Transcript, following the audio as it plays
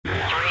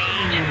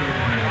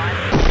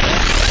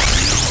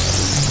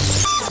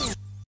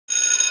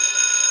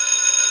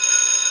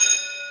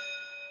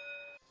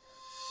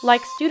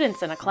Like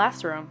students in a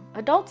classroom,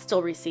 adults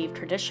still receive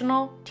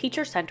traditional,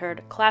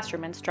 teacher-centered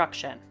classroom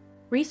instruction.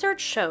 Research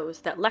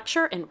shows that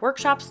lecture and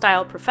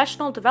workshop-style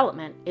professional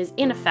development is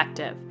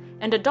ineffective,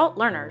 and adult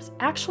learners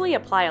actually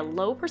apply a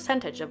low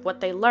percentage of what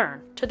they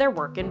learn to their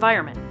work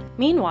environment.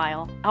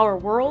 Meanwhile, our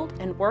world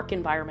and work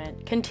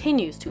environment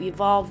continues to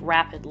evolve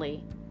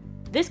rapidly.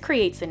 This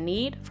creates a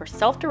need for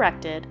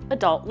self-directed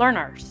adult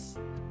learners.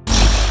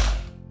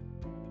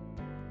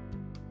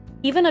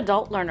 Even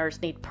adult learners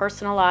need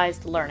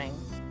personalized learning.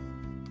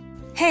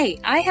 Hey,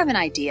 I have an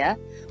idea.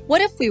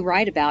 What if we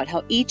write about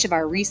how each of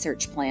our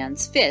research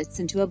plans fits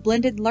into a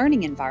blended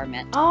learning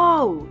environment?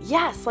 Oh,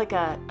 yes, like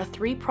a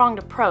three-pronged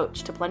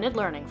approach to blended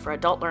learning for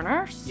adult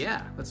learners?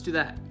 Yeah, let's do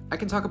that. I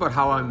can talk about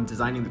how I'm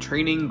designing the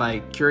training by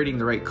curating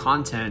the right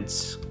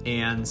content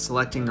and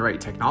selecting the right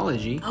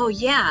technology. Oh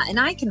yeah, and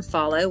I can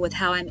follow with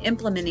how I'm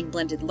implementing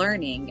blended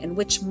learning and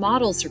which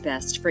models are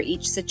best for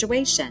each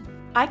situation.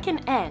 I can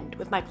end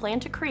with my plan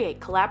to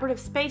create collaborative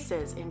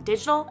spaces in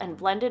digital and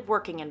blended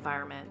working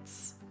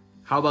environments.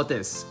 How about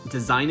this?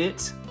 Design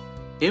it,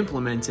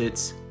 implement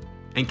it,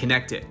 and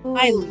connect it. Ooh,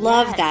 I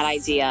love yes. that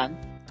idea.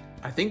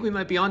 I think we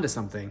might be onto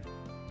something.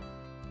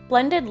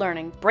 Blended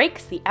learning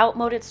breaks the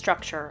outmoded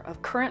structure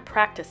of current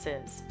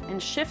practices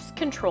and shifts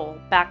control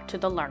back to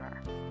the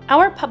learner.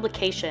 Our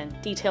publication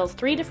details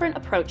 3 different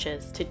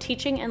approaches to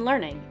teaching and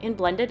learning in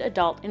blended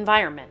adult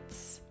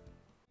environments.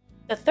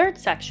 The third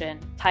section,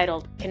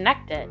 titled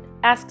Connected,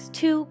 asks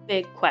 2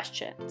 big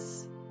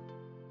questions.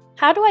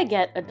 How do I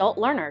get adult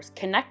learners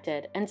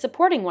connected and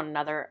supporting one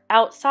another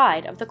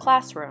outside of the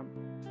classroom?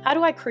 How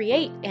do I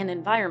create an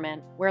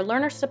environment where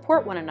learners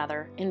support one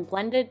another in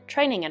blended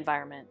training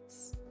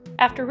environments?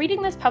 After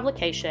reading this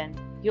publication,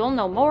 you'll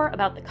know more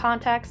about the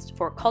context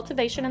for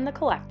cultivation in the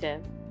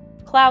collective,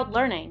 cloud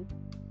learning,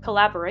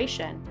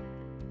 collaboration,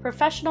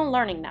 professional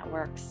learning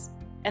networks,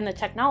 and the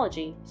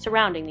technology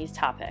surrounding these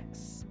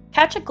topics.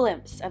 Catch a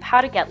glimpse of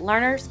how to get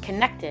learners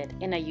connected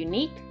in a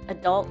unique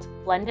adult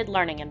blended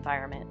learning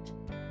environment.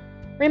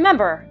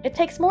 Remember, it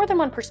takes more than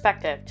one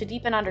perspective to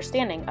deepen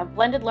understanding of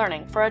blended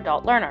learning for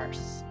adult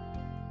learners.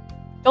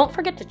 Don't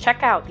forget to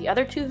check out the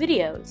other 2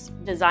 videos,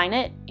 Design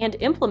It and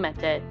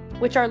Implement It,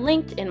 which are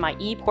linked in my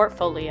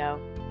e-portfolio.